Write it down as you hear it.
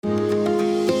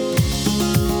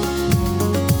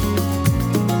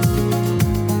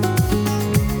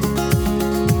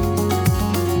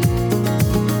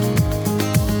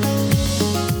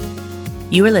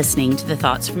You are listening to the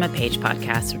Thoughts from a Page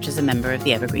podcast, which is a member of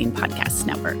the Evergreen Podcasts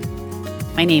Network.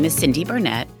 My name is Cindy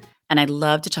Burnett, and I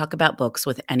love to talk about books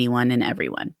with anyone and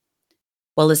everyone.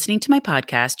 While listening to my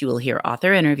podcast, you will hear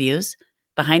author interviews,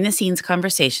 behind-the-scenes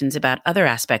conversations about other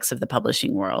aspects of the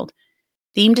publishing world,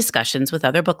 themed discussions with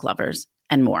other book lovers,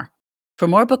 and more. For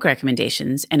more book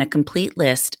recommendations and a complete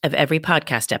list of every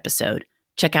podcast episode,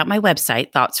 check out my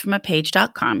website,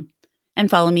 thoughtsfromapage.com, and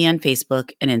follow me on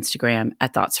Facebook and Instagram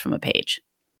at Thoughts From a Page.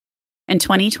 In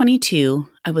 2022,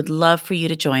 I would love for you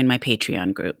to join my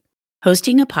Patreon group.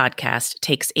 Hosting a podcast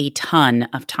takes a ton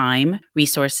of time,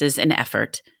 resources, and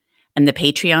effort, and the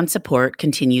Patreon support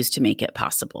continues to make it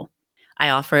possible. I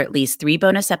offer at least 3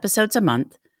 bonus episodes a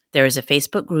month. There is a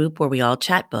Facebook group where we all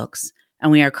chat books,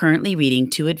 and we are currently reading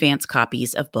 2 advanced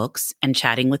copies of books and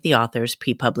chatting with the authors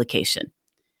pre-publication.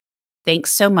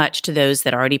 Thanks so much to those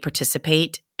that already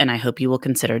participate, and I hope you will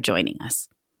consider joining us.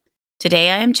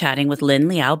 Today I am chatting with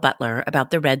Liao Butler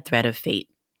about the red thread of fate.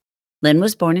 Lynn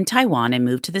was born in Taiwan and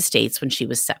moved to the States when she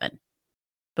was 7.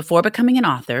 Before becoming an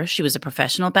author, she was a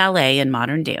professional ballet and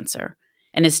modern dancer,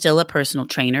 and is still a personal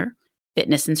trainer,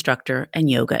 fitness instructor, and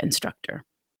yoga instructor.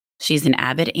 She's an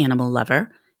avid animal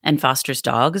lover and fosters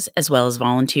dogs as well as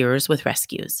volunteers with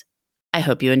rescues. I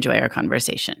hope you enjoy our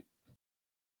conversation.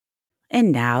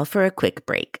 And now for a quick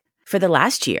break. For the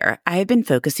last year, I have been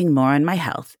focusing more on my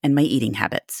health and my eating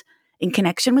habits. In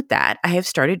connection with that, I have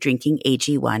started drinking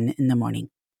AG1 in the morning.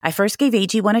 I first gave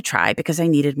AG1 a try because I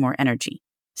needed more energy.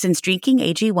 Since drinking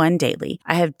AG1 daily,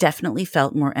 I have definitely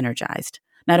felt more energized.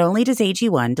 Not only does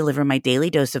AG1 deliver my daily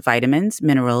dose of vitamins,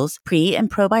 minerals, pre- and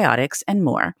probiotics, and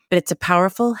more, but it's a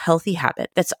powerful, healthy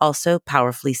habit that's also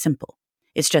powerfully simple.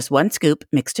 It's just 1 scoop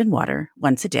mixed in water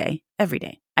once a day, every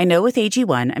day. I know with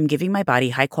AG1, I'm giving my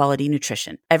body high-quality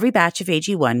nutrition. Every batch of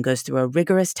AG1 goes through a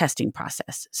rigorous testing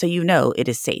process, so you know it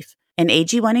is safe. And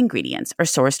AG1 ingredients are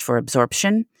sourced for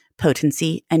absorption,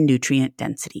 potency, and nutrient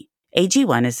density.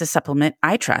 AG1 is the supplement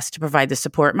I trust to provide the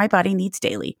support my body needs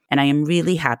daily, and I am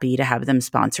really happy to have them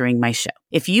sponsoring my show.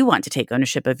 If you want to take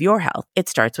ownership of your health, it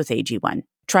starts with AG1.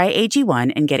 Try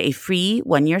AG1 and get a free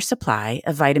 1-year supply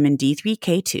of vitamin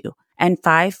D3K2 and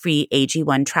 5 free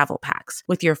AG1 travel packs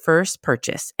with your first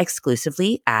purchase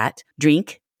exclusively at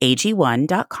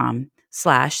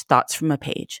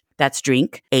drinkag1.com/thoughtsfromapage. That's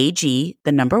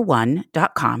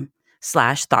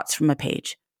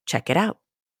drinkag1.com/thoughtsfromapage. Check it out.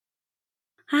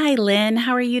 Hi, Lynn.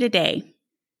 How are you today?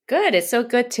 Good. It's so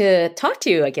good to talk to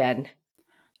you again.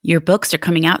 Your books are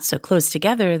coming out so close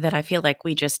together that I feel like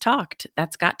we just talked.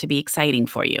 That's got to be exciting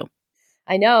for you.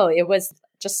 I know. It was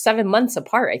just 7 months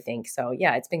apart, I think. So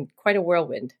yeah, it's been quite a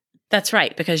whirlwind. That's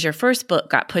right, because your first book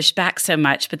got pushed back so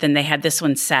much, but then they had this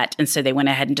one set, and so they went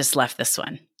ahead and just left this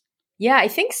one. Yeah, I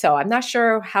think so. I'm not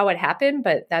sure how it happened,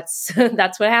 but that's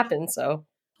that's what happened. So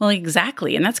well,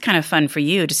 exactly. And that's kind of fun for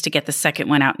you just to get the second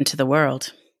one out into the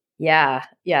world. Yeah,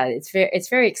 it's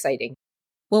very exciting.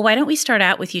 Well, why don't we start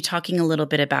out with you talking a little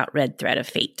bit about Red Thread of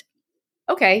Fate?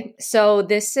 Okay, so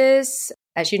this is,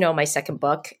 as you know, my second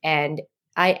book, and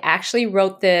I actually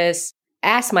wrote this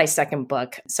as my second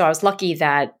book. So I was lucky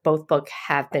that both books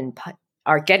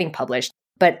are getting published.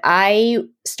 But I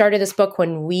started this book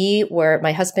when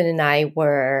my husband and I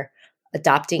were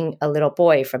adopting a little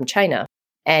boy from China.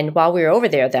 And while we were over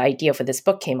there, the idea for this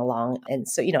book came along. And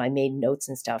so, I made notes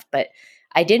and stuff, but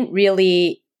I didn't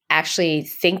really actually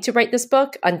think to write this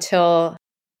book until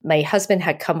my husband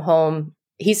had come home.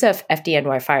 He's a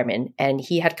FDNY fireman, and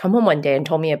he had come home one day and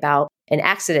told me about an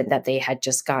accident that they had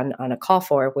just gone on a call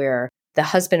for, where the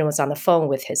husband was on the phone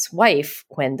with his wife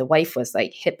when the wife was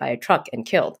hit by a truck and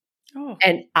killed. Oh.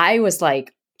 And I was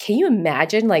like, can you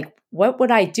imagine, what would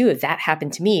I do if that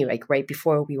happened to me, right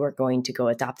before we were going to go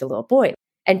adopt a little boy?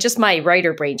 And just my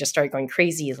writer brain just started going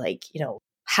crazy,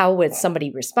 how would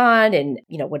somebody respond? And,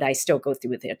 would I still go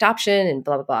through with the adoption and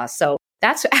blah, blah, blah. So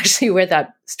that's actually where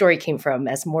that story came from,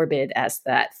 as morbid as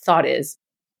that thought is.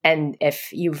 And if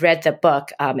you've read the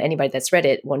book, anybody that's read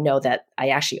it will know that I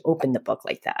actually opened the book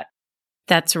like that.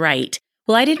 That's right.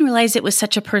 Well, I didn't realize it was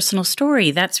such a personal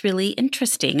story. That's really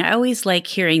interesting. I always like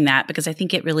hearing that because I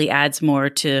think it really adds more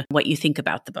to what you think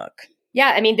about the book.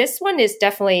 Yeah, this one is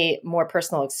definitely more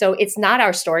personal. So it's not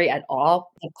our story at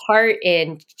all. The part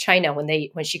in China when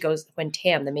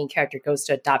Tam, the main character, goes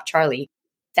to adopt Charlie,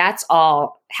 that's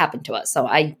all happened to us. So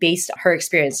I based her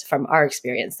experience from our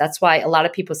experience. That's why a lot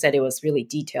of people said it was really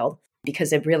detailed,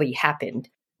 because it really happened.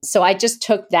 So I just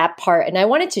took that part and I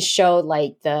wanted to show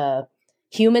the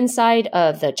human side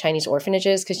of the Chinese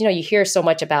orphanages, because, you hear so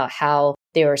much about how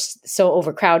they were so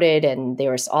overcrowded and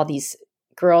there was all these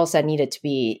girls that needed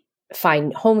to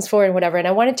find homes for and whatever. And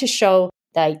I wanted to show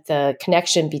like the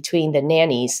connection between the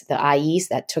nannies, the IEs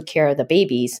that took care of the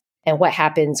babies, and what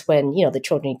happens when, the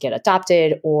children get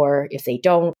adopted or if they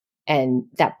don't, and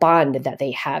that bond that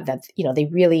they have that, they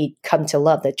really come to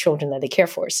love the children that they care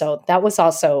for. So that was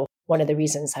also one of the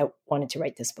reasons I wanted to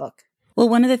write this book. Well,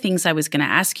 one of the things I was going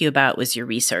to ask you about was your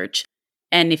research.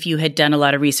 And if you had done a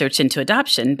lot of research into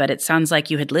adoption, but it sounds like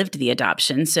you had lived the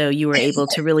adoption, so you were able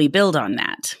to really build on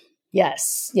that.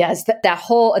 Yes. That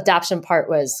whole adoption part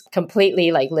was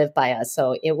completely like lived by us.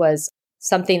 So it was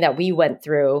something that we went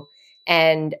through,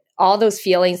 and all those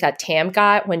feelings that Tam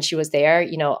got when she was there,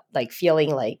 like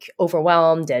feeling like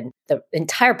overwhelmed and the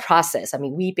entire process. I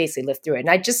mean, we basically lived through it. And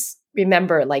I just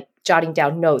remember like jotting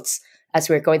down notes as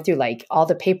we were going through like all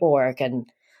the paperwork and,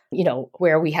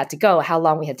 where we had to go, how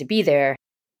long we had to be there.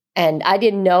 And I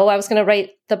didn't know I was going to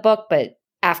write the book, but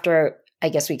after I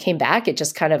guess we came back,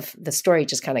 the story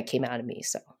just kind of came out of me.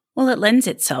 So, well, it lends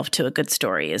itself to a good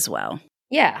story as well.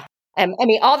 Yeah. I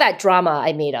mean, all that drama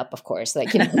I made up, of course,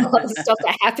 like, all the stuff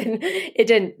that happened, it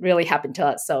didn't really happen to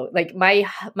us. So like my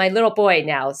little boy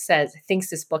now thinks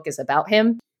this book is about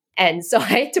him. And so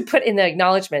I had to put in the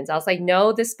acknowledgments. I was like,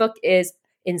 no, this book is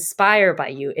inspired by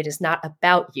you. It is not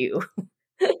about you.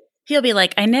 He'll be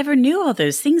like, I never knew all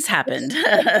those things happened.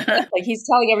 Like he's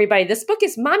telling everybody, this book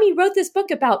is, Mommy wrote this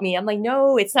book about me. I'm like,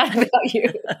 no, it's not about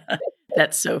you.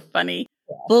 That's so funny.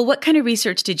 Yeah. Well, what kind of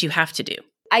research did you have to do?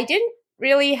 I didn't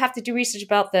really have to do research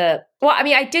about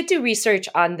I did do research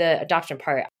on the adoption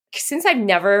part. Since I've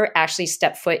never actually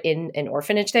stepped foot in an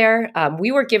orphanage there,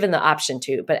 we were given the option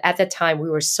to, but at the time we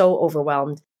were so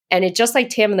overwhelmed. And it just like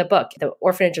Tam in the book, the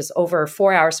orphanage was over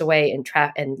 4 hours away and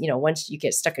once you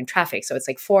get stuck in traffic. So it's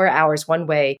like 4 hours one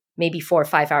way, maybe 4 or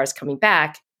 5 hours coming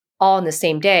back, all in the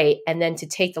same day. And then to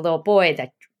take the little boy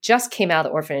that just came out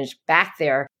of the orphanage back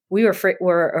there, we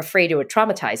were afraid it would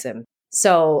traumatize him.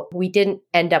 So we didn't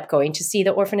end up going to see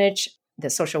the orphanage, the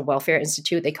Social Welfare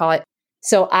Institute, they call it.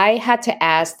 So I had to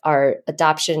ask our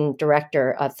adoption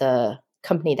director of the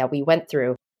company that we went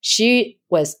through. She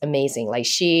was amazing. Like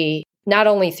she, not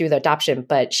only through the adoption,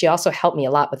 but she also helped me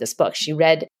a lot with this book. She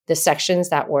read the sections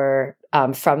that were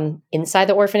from inside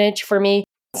the orphanage for me,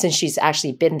 since she's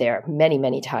actually been there many,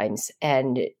 many times.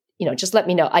 And just let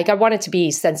me know. Like I wanted to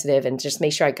be sensitive and just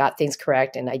make sure I got things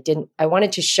correct. And I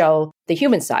wanted to show the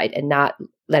human side and not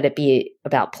let it be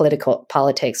about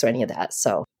politics or any of that.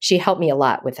 So she helped me a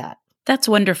lot with that. That's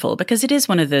wonderful, because it is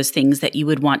one of those things that you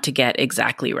would want to get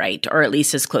exactly right, or at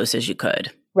least as close as you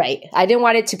could. Right. I didn't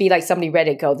want it to be like somebody read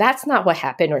it go, that's not what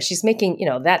happened. Or she's making,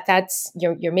 that's,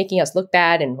 you're making us look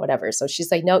bad and whatever. So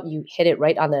she's like, no, you hit it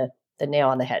right on the nail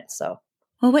on the head. So.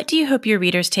 Well, what do you hope your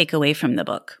readers take away from the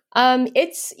book?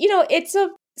 It's a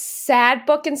sad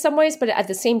book in some ways, but at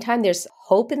the same time, there's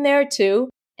hope in there too.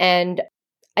 And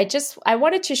I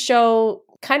wanted to show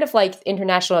kind of like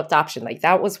international adoption. Like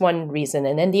that was one reason.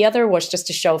 And then the other was just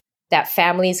to show that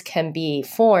families can be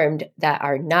formed that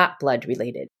are not blood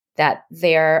related, that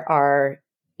there are,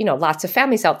 lots of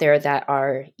families out there that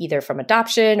are either from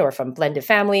adoption or from blended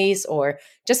families or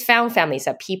just found families,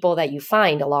 that people that you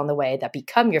find along the way that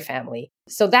become your family.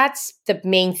 So that's the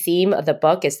main theme of the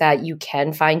book, is that you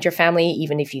can find your family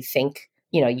even if you think,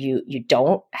 you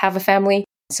don't have a family.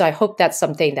 So I hope that's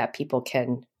something that people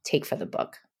can take from the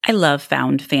book. I love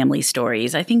found family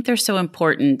stories. I think they're so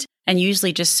important and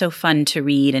usually just so fun to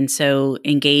read and so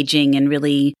engaging and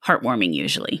really heartwarming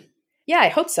usually. Yeah, I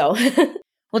hope so.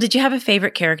 Well, did you have a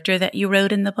favorite character that you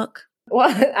wrote in the book?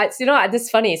 Well, this is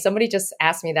funny. Somebody just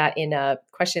asked me that in a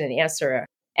question and answer.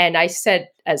 And I said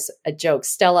as a joke,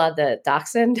 Stella the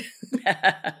dachshund.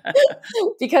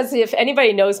 Because if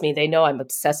anybody knows me, they know I'm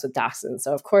obsessed with dachshunds.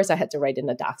 So of course I had to write in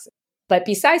a dachshund. But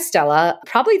besides Stella,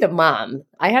 probably the mom,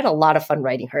 I had a lot of fun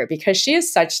writing her because she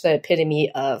is such the epitome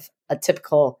of a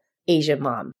typical Asian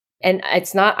mom. And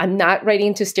I'm not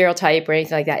writing to stereotype or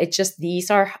anything like that. It's just,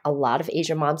 a lot of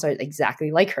Asian moms are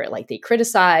exactly like her. Like they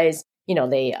criticize,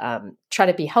 they try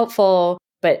to be helpful,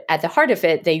 but at the heart of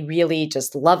it, they really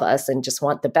just love us and just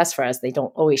want the best for us. They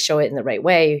don't always show it in the right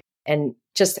way. And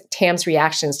just Tam's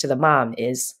reactions to the mom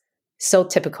is so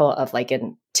typical of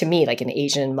to me, like an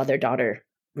Asian mother-daughter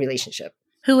relationship.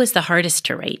 Who was the hardest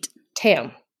to write?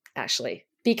 Tam, actually,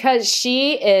 because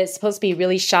she is supposed to be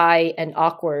really shy and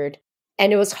awkward.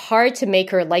 And it was hard to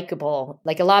make her likable.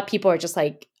 Like a lot of people are just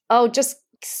like, oh, just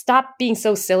stop being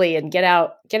so silly and get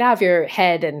out of your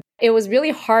head. And it was really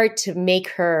hard to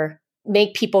make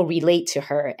people relate to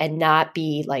her and not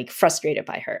be like frustrated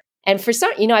by her. And for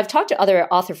some, I've talked to other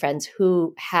author friends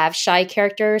who have shy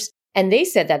characters And they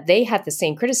said that they had the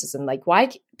same criticism. Like, why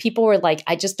people were like,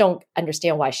 I just don't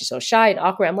understand why she's so shy and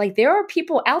awkward. I'm like, there are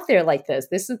people out there like this.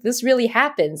 This really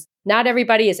happens. Not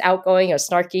everybody is outgoing or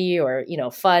snarky or,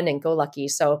 fun and go lucky.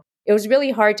 So it was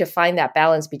really hard to find that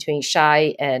balance between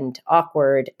shy and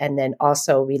awkward and then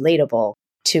also relatable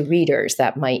to readers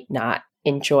that might not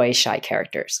enjoy shy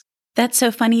characters. That's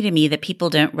so funny to me that people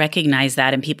don't recognize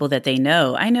that in people that they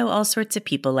know. I know all sorts of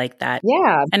people like that.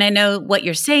 Yeah. And I know what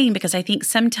you're saying because I think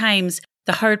sometimes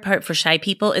the hard part for shy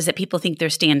people is that people think they're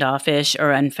standoffish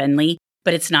or unfriendly,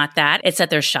 but it's not that. It's that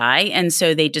they're shy. And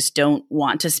so they just don't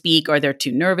want to speak or they're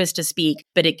too nervous to speak,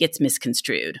 but it gets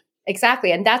misconstrued.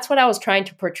 Exactly. And that's what I was trying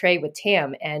to portray with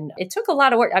Tam. And it took a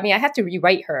lot of work. I mean, I had to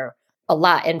rewrite her a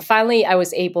lot. And finally, I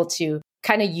was able to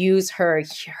kind of use her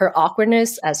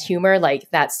awkwardness as humor, like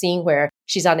that scene where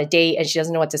she's on a date and she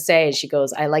doesn't know what to say. And she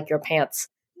goes, I like your pants.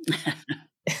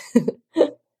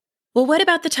 Well, what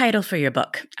about the title for your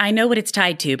book? I know what it's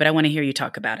tied to, but I want to hear you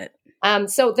talk about it.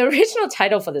 So the original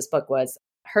title for this book was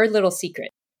Her Little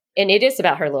Secret. And it is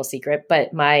about her little secret,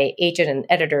 but my agent and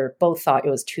editor both thought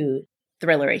it was too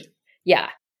thrillery. Yeah.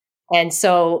 And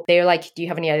so they were like, do you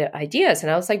have any ideas?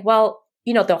 And I was like, well,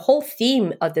 the whole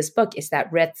theme of this book is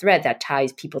that red thread that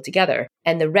ties people together.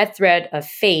 And the red thread of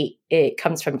fate, it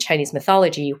comes from Chinese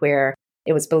mythology where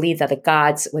it was believed that the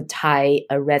gods would tie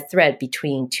a red thread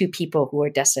between two people who are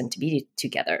destined to be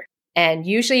together. And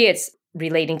usually it's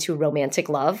relating to romantic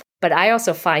love. But I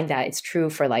also find that it's true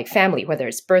for like family, whether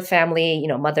it's birth family,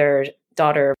 mother,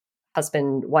 daughter,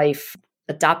 husband, wife,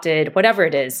 adopted, whatever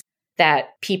it is, that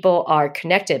people are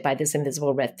connected by this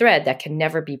invisible red thread that can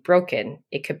never be broken.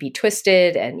 It could be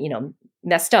twisted and,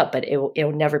 messed up, but it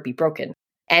will never be broken.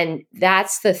 And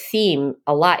that's the theme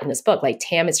a lot in this book. Like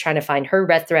Tam is trying to find her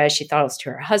red thread. She thought it was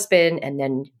to her husband and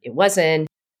then it wasn't.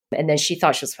 And then she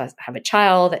thought she was supposed to have a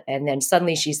child. And then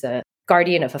suddenly she's the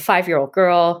guardian of a 5-year-old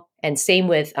girl. And same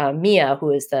with Mia,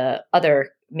 who is the other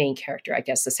main character, I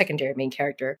guess, the secondary main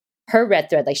character. Her red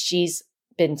thread, like she's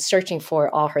been searching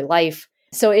for all her life.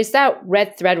 So it's that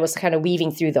red thread was kind of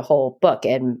weaving through the whole book.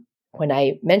 And when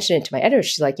I mentioned it to my editor,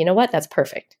 she's like, you know what? That's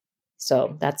perfect.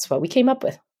 So that's what we came up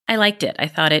with. I liked it. I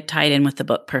thought it tied in with the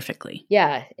book perfectly.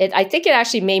 Yeah. I think it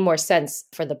actually made more sense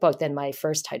for the book than my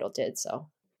first title did. So.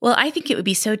 Well, I think it would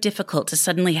be so difficult to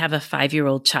suddenly have a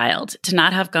 5-year-old child, to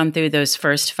not have gone through those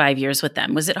first 5 years with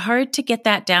them. Was it hard to get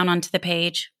that down onto the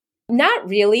page? Not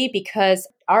really, because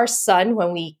our son,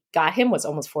 when we got him, was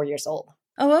almost 4 years old.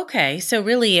 Oh, okay. So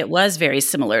really it was very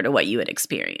similar to what you had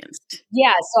experienced.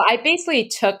 Yeah. So I basically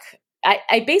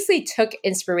took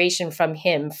inspiration from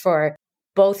him for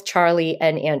both Charlie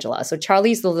and Angela. So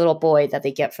Charlie's the little boy that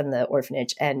they get from the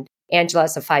orphanage, and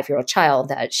Angela's a 5-year-old child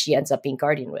that she ends up being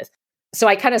guardian with. So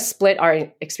I kind of split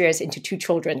our experience into two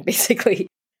children, basically.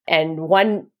 And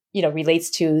one,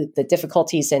 relates to the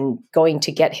difficulties in going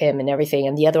to get him and everything.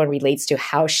 And the other one relates to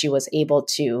how she was able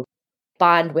to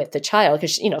bond with the child.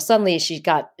 Because, suddenly she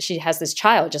has this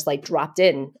child just like dropped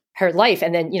in her life.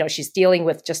 And then, she's dealing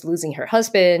with just losing her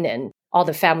husband and all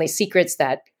the family secrets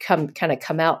that come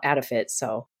out of it.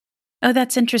 So. Oh,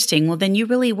 that's interesting. Well, then you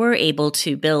really were able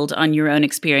to build on your own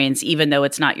experience, even though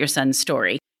it's not your son's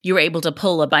story. You were able to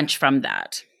pull a bunch from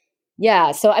that.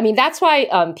 Yeah. So, I mean, that's why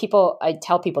I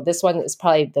tell people this one is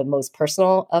probably the most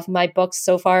personal of my books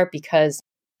so far, because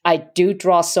I do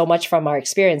draw so much from our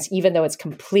experience, even though it's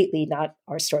completely not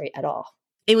our story at all.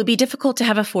 It would be difficult to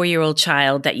have a 4-year-old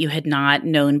child that you had not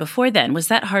known before then. Was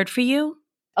that hard for you?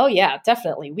 Oh, yeah,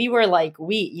 definitely. We were like,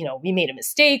 we made a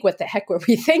mistake. What the heck were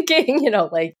we thinking?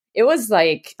 It was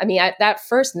like, I mean, that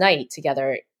first night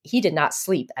together, he did not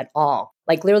sleep at all,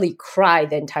 like literally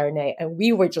cried the entire night. And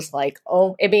we were just like,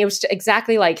 oh, I mean, it was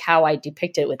exactly like how I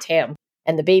depicted with Tam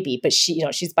and the baby. But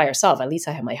she's by herself. At least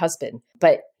I have my husband.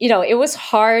 But, it was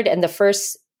hard. And the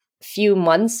first few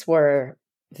months were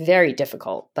very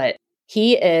difficult. But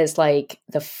he is like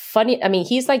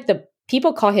he's like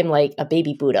people call him like a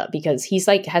baby Buddha, because he's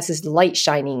like has his light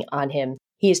shining on him.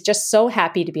 He is just so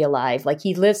happy to be alive. Like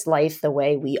he lives life the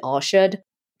way we all should,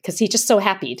 because he's just so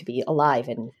happy to be alive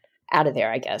and out of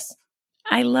there, I guess.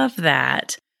 I love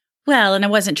that. Well, and I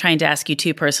wasn't trying to ask you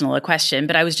too personal a question,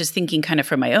 but I was just thinking kind of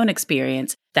from my own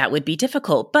experience, that would be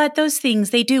difficult. But those things,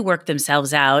 they do work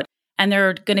themselves out. And there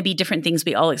are going to be different things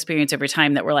we all experience over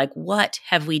time that we're like, what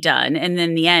have we done? And then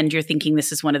in the end, you're thinking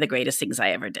this is one of the greatest things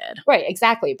I ever did. Right,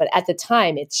 exactly. But at the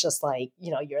time, it's just like,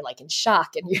 you're like in shock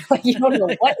and you're like, you don't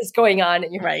know what is going on.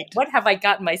 And you're right. Like, what have I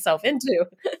gotten myself into?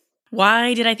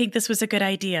 Why did I think this was a good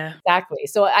idea? Exactly.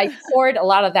 So I poured a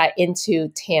lot of that into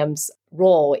Tam's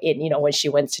role in, when she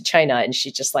went to China and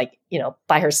she just like,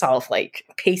 by herself, like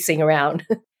pacing around.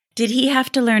 Did he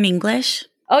have to learn English?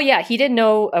 Oh yeah, he didn't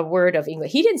know a word of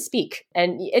English. He didn't speak.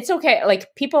 And it's okay.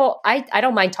 Like people, I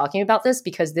don't mind talking about this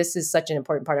because this is such an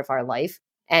important part of our life.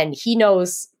 And he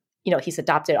knows, he's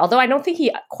adopted. Although I don't think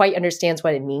he quite understands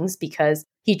what it means because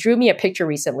he drew me a picture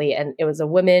recently and it was a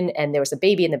woman and there was a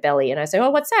baby in the belly. And I said, oh,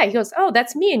 what's that? He goes, oh,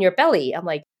 that's me in your belly. I'm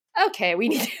like, okay, we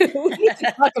need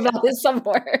to talk about this some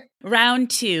more. Round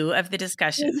 2 of the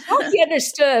discussion. He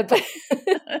understood, but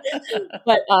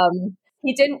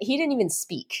he didn't even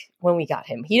speak when we got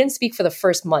him. He didn't speak for the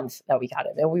first month that we got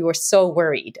him, and we were so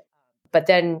worried. But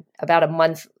then about a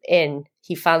month in,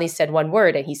 he finally said one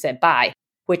word and he said bye,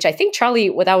 which I think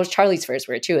that was Charlie's first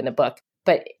word too in the book.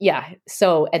 But yeah,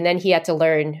 and then he had to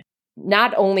learn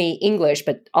not only English,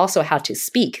 but also how to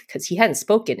speak because he hadn't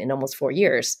spoken in almost 4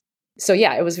 years. So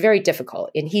yeah, it was very difficult.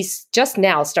 And he's just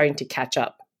now starting to catch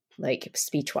up, like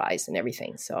speech-wise and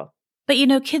everything. So. But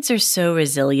kids are so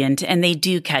resilient and they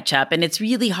do catch up. And it's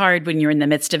really hard when you're in the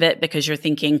midst of it because you're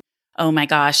thinking, oh my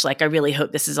gosh, like I really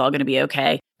hope this is all going to be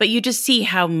okay. But you just see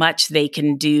how much they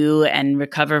can do and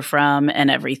recover from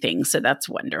and everything. So that's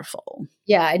wonderful.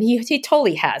 Yeah. And he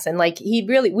totally has. And like,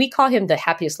 we call him the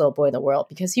happiest little boy in the world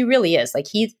because he really is. Like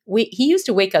he used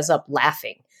to wake us up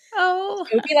laughing. Oh,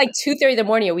 it would be like 2:30 in the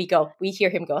morning and we hear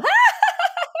him go, and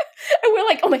we're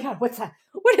like, oh my God, what's that?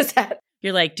 What is that?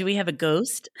 You're like, do we have a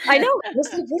ghost? I know.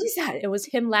 What is that? It was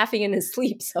him laughing in his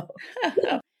sleep. So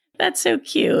that's so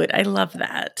cute. I love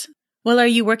that. Well, are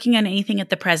you working on anything at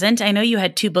the present? I know you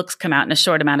had 2 books come out in a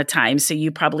short amount of time, so you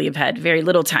probably have had very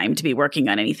little time to be working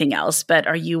on anything else. But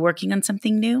are you working on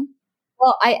something new?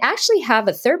 Well, I actually have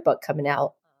a 3rd book coming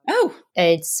out. Oh.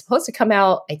 It's supposed to come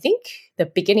out, I think, the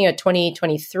beginning of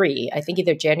 2023. I think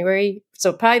either January.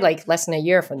 So probably like less than a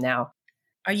year from now.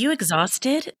 Are you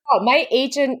exhausted? Oh, my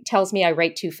agent tells me I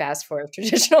write too fast for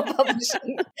traditional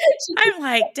publishing. I'm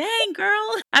like, dang,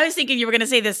 girl. I was thinking you were going to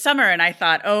say this summer, and I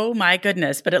thought, oh my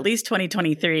goodness, but at least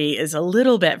 2023 is a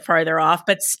little bit farther off,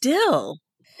 but still.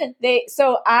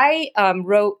 So I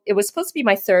wrote, it was supposed to be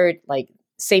my 3rd, like,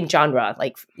 same genre,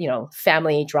 like,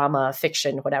 family, drama,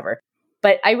 fiction, whatever.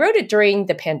 But I wrote it during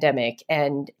the pandemic,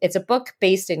 and it's a book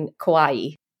based in Kauai.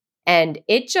 And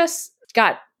it just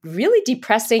got really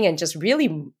depressing and just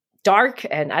really dark.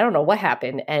 And I don't know what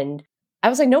happened. And I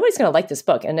was like, nobody's going to like this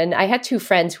book. And then I had 2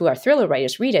 friends who are thriller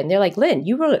writers read it. And they're like, Lynn,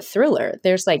 you wrote a thriller.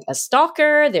 There's like a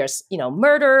stalker, there's,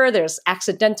 murder, there's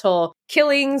accidental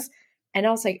killings. And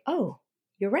I was like, oh,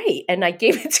 you're right. And I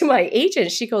gave it to my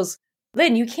agent. She goes,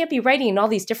 Lynn, you can't be writing in all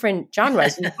these different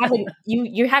genres.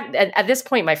 You haven't, at this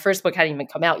point, my first book hadn't even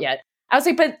come out yet. I was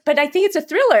like, but I think it's a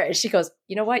thriller. And she goes,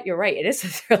 you know what? You're right. It is a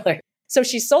thriller. So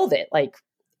she sold it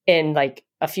in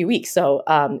a few weeks. So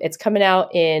it's coming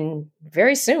out in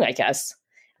very soon, I guess.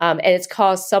 And it's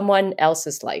called Someone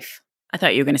Else's Life. I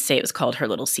thought you were going to say it was called Her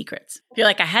Little Secrets. You're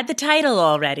like, I had the title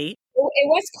already. It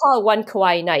was called One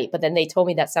Kauai Night, but then they told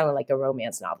me that sounded like a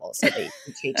romance novel. So they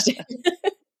changed it.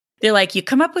 They're like, you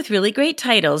come up with really great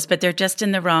titles, but they're just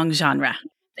in the wrong genre.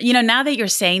 Now that you're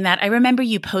saying that, I remember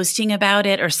you posting about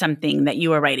it or something that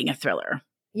you were writing a thriller.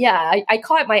 Yeah, I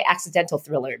call it my accidental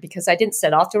thriller because I didn't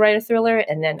set off to write a thriller,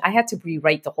 and then I had to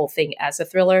rewrite the whole thing as a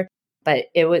thriller. But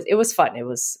it was fun.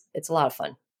 It's a lot of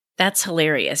fun. That's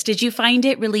hilarious. Did you find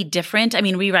it really different? I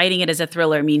mean, rewriting it as a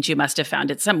thriller means you must have found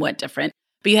it somewhat different,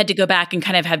 but you had to go back and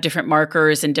kind of have different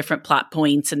markers and different plot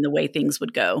points and the way things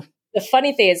would go. The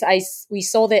funny thing is we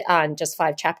sold it on just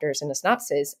 5 chapters in the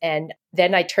synopsis, and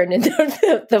then I turned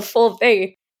into the full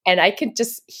thing. And I could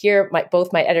just hear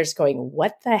both my editors going,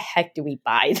 what the heck do we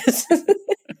buy this?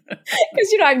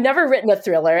 Because, I've never written a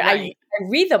thriller. Right. I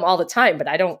read them all the time, but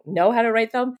I don't know how to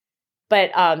write them.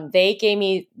 But they gave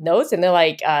me notes and they're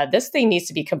like, this thing needs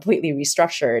to be completely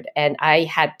restructured. And I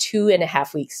had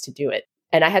 2.5 weeks to do it.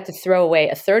 And I had to throw away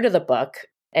a third of the book.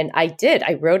 And I did.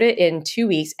 I wrote it in 2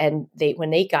 weeks. And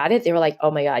when they got it, they were like, oh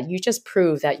my God, you just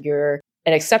proved that you're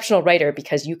an exceptional writer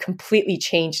because you completely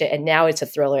changed it and now it's a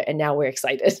thriller and now we're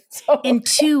excited. So, in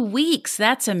 2 weeks,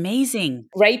 that's amazing.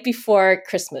 Right before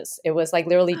Christmas. It was like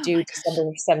literally due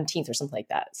December 17th or something like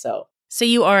that. So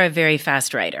you are a very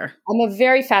fast writer. I'm a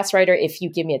very fast writer if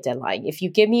you give me a deadline. If you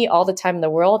give me all the time in the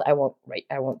world, I won't write.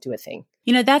 I won't do a thing.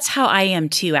 That's how I am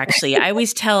too, actually. I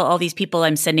always tell all these people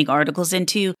I'm sending articles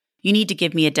into, you need to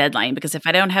give me a deadline because if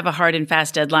I don't have a hard and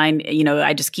fast deadline,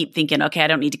 I just keep thinking, okay, I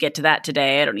don't need to get to that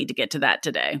today. I don't need to get to that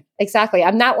today. Exactly.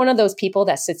 I'm not one of those people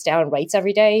that sits down and writes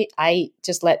every day. I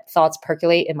just let thoughts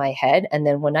percolate in my head. And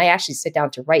then when I actually sit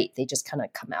down to write, they just kind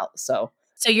of come out. So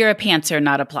you're a pantser,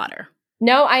 not a plotter.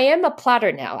 No, I am a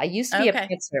plotter now. I used to be a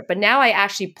pantser, but now I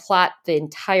actually plot the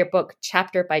entire book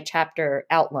chapter by chapter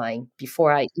outline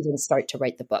before I even start to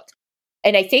write the book.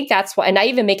 And I think that's why, and I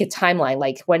even make a timeline,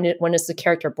 like when is the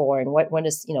character born? When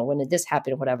did this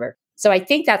happen? Whatever. So I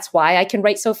think that's why I can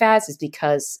write so fast, is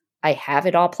because I have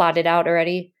it all plotted out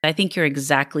already. I think you're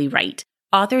exactly right.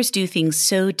 Authors do things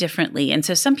so differently. And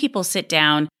so some people sit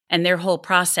down and their whole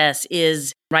process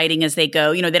is writing as they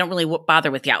go. They don't really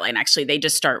bother with the outline. Actually, they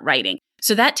just start writing.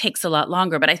 So that takes a lot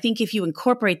longer. But I think if you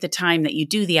incorporate the time that you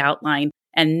do the outline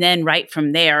and then write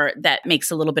from there, that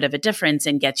makes a little bit of a difference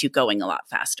and gets you going a lot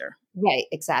faster. Right,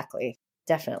 exactly.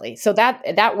 Definitely. So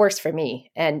that works for me.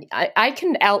 And I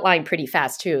can outline pretty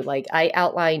fast too. Like I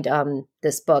outlined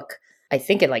this book, I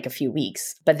think in like a few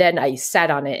weeks, but then I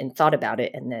sat on it and thought about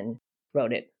it and then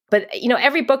wrote it. But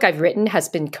every book I've written has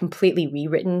been completely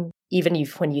rewritten, even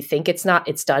when you think it's not,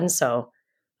 it's done. So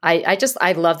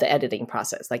I love the editing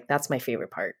process. Like that's my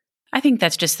favorite part. I think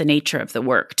that's just the nature of the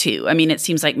work too. I mean, it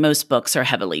seems like most books are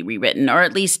heavily rewritten, or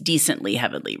at least decently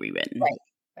heavily rewritten.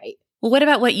 Right. Well, what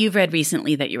about what you've read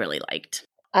recently that you really liked?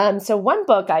 So one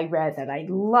book I read that I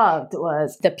loved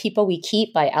was The People We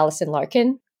Keep by Alison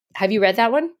Larkin. Have you read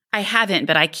that one? I haven't,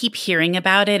 but I keep hearing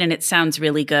about it and it sounds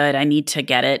really good. I need to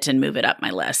get it and move it up my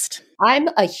list. I'm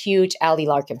a huge Allie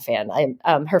Larkin fan.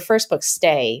 Her first book,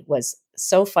 Stay, was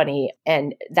so funny.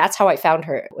 And that's how I found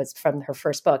her, was from her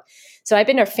first book. So I've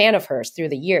been a fan of hers through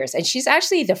the years. And she's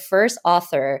actually the first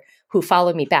author who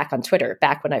followed me back on Twitter,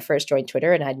 back when I first joined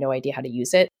Twitter and I had no idea how to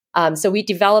use it. So we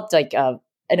developed like an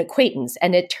acquaintance.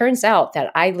 And it turns out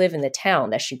that I live in the town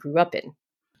that she grew up in.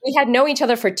 We had known each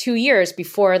other for 2 years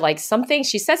before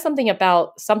she said something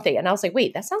about something. And I was like,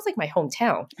 wait, that sounds like my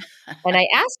hometown. And I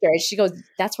asked her and she goes,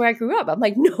 that's where I grew up. I'm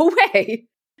like, no way.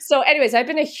 So anyways, I've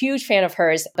been a huge fan of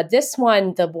hers. But this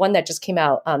one, the one that just came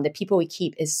out, The People We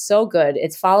Keep, is so good.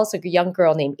 It follows a young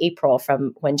girl named April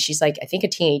from when she's like, I think a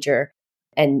teenager.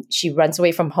 And she runs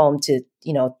away from home to,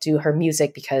 do her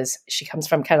music because she comes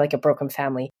from kind of like a broken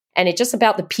family. And it's just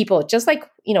about the people, just like,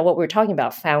 what we were talking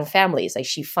about, found families. Like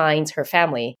she finds her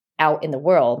family out in the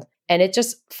world. And it's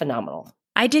just phenomenal.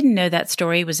 I didn't know that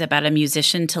story was about a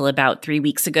musician till about 3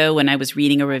 weeks ago when I was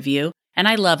reading a review. And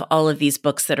I love all of these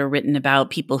books that are written about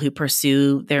people who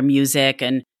pursue their music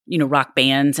and, rock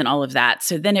bands and all of that.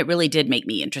 So then it really did make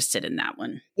me interested in that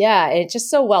one. Yeah. And it's just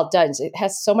so well done. It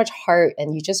has so much heart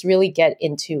and you just really get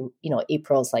into,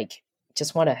 April's like,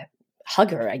 just want to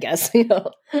hug her, I guess,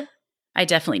 I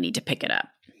definitely need to pick it up.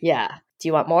 Yeah. Do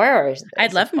you want more? Or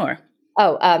I'd love more.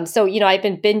 Oh, so, I've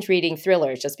been binge reading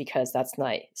thrillers just because that's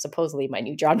supposedly my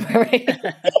new genre, right?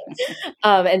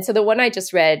 And so the one I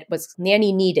just read was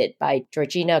Nanny Needed by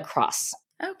Georgina Cross.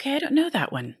 Okay, I don't know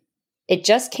that one. It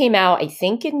just came out, I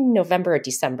think in November or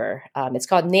December. It's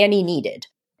called Nanny Needed.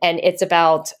 And it's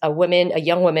about a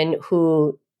young woman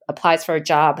who applies for a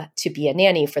job to be a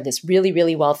nanny for this really,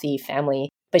 really wealthy family.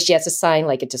 But she has to sign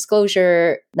like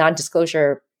a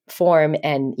non-disclosure form.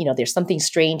 And, there's something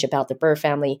strange about the Burr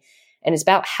family. And it's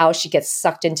about how she gets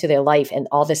sucked into their life and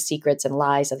all the secrets and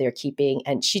lies that they're keeping.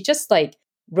 And she just like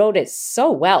wrote it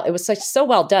so well. It was like so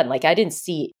well done. Like I didn't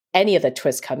see any of the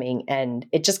twists coming and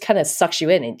it just kind of sucks you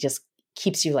in and just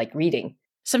keeps you like reading.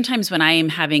 Sometimes when I am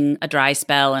having a dry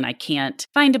spell and I can't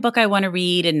find a book I want to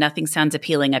read and nothing sounds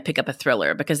appealing, I pick up a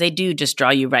thriller because they do just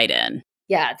draw you right in.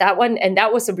 Yeah, that one. And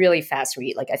that was a really fast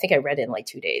read. Like I think I read it in like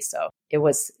 2 days. So it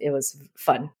was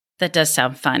fun. That does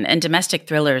sound fun. And domestic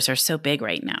thrillers are so big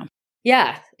right now.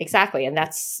 Yeah, exactly. And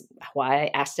that's why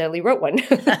I accidentally wrote one.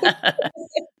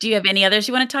 Do you have any others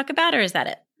you want to talk about or is that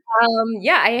it?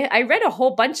 Yeah, I read a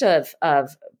whole bunch of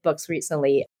books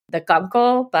recently. The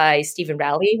Guncle by Stephen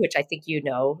Rowley, which I think you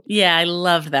know. Yeah, I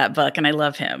love that book and I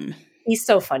love him. He's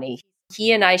so funny.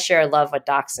 He and I share a love of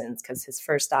dachshunds because his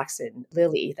first dachshund,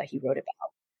 Lily, that he wrote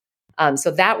about.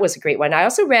 So that was a great one. I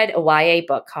also read a YA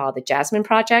book called The Jasmine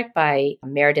Project by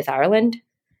Meredith Ireland.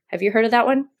 Have you heard of that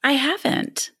one? I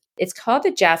haven't. It's called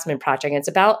The Jasmine Project. And it's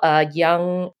about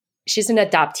she's an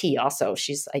adoptee also.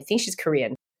 I think she's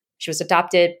Korean. She was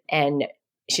adopted and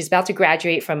she's about to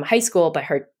graduate from high school, but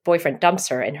her boyfriend dumps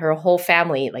her and her whole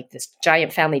family, like this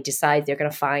giant family, decide they're going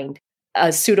to find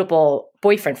a suitable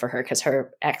boyfriend for her because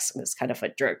her ex was kind of a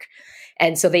jerk.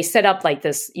 And so they set up like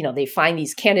this, they find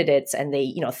these candidates and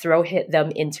they, throw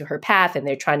them into her path and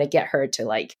they're trying to get her to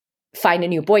like find a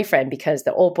new boyfriend because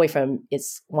the old boyfriend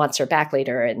wants her back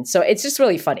later. And so it's just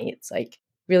really funny. It's like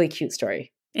really cute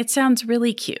story. It sounds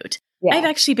really cute. Yeah. I've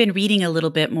actually been reading a little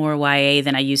bit more YA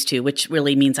than I used to, which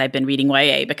really means I've been reading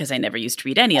YA because I never used to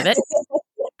read any of it.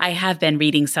 I have been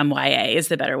reading some YA is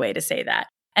the better way to say that.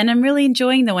 And I'm really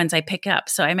enjoying the ones I pick up.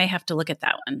 So I may have to look at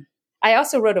that one. I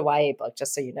also wrote a YA book,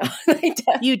 just so you know.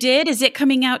 You did? Is it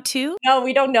coming out too? No,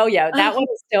 we don't know yet. That one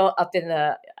is still up in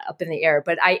the air.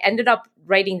 But I ended up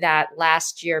writing that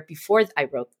last year before I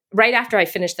wrote right after I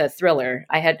finished the thriller,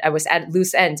 I was at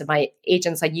loose ends, and my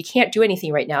agent's like, you can't do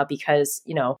anything right now because,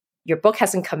 your book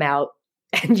hasn't come out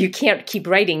and you can't keep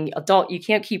writing you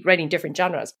can't keep writing different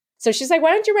genres. So she's like,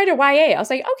 why don't you write a YA? I was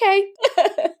like, okay.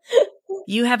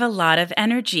 You have a lot of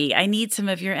energy. I need some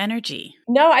of your energy.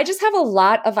 No, I just have a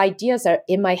lot of ideas that are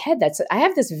in my head. I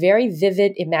have this very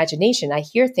vivid imagination. I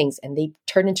hear things and they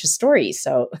turn into stories.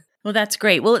 So, well, that's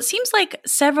great. Well, it seems like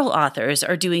several authors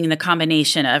are doing the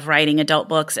combination of writing adult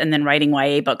books and then writing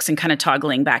YA books and kind of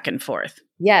toggling back and forth.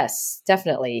 Yes,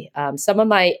 definitely. Some of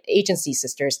my agency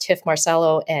sisters, Tiff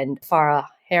Marcello and Farah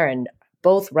Heron,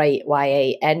 both write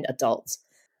YA and adults.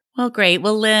 Well, great.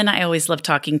 Well, Lynn, I always love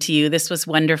talking to you. This was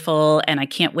wonderful, and I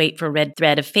can't wait for Red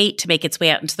Thread of Fate to make its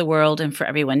way out into the world and for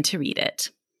everyone to read it.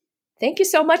 Thank you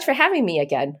so much for having me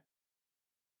again.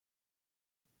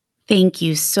 Thank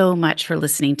you so much for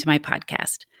listening to my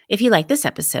podcast. If you like this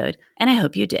episode, and I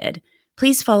hope you did,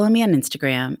 please follow me on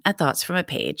Instagram at Thoughts From a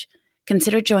Page.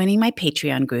 Consider joining my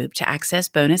Patreon group to access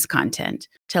bonus content.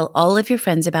 Tell all of your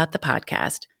friends about the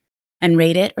podcast, and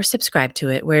rate it or subscribe to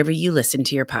it wherever you listen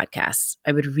to your podcasts.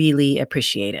 I would really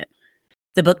appreciate it.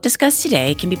 The book discussed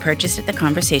today can be purchased at the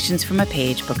Conversations from a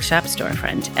Page bookshop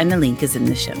storefront, and the link is in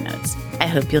the show notes. I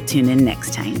hope you'll tune in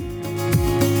next time.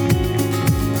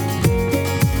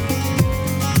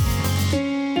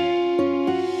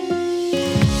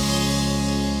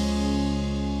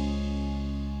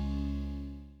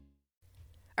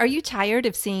 Are you tired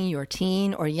of seeing your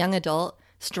teen or young adult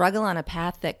struggle on a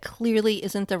path that clearly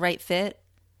isn't the right fit?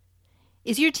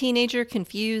 Is your teenager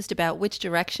confused about which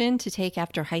direction to take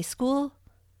after high school?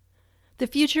 The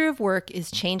future of work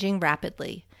is changing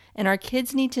rapidly, and our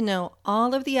kids need to know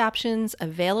all of the options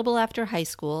available after high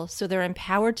school so they're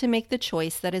empowered to make the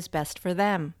choice that is best for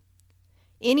them.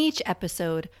 In each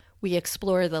episode, we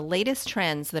explore the latest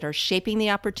trends that are shaping the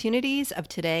opportunities of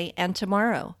today and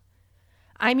tomorrow.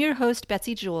 I'm your host,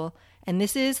 Betsy Jewell, and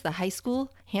this is the High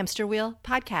School Hamster Wheel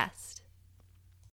Podcast.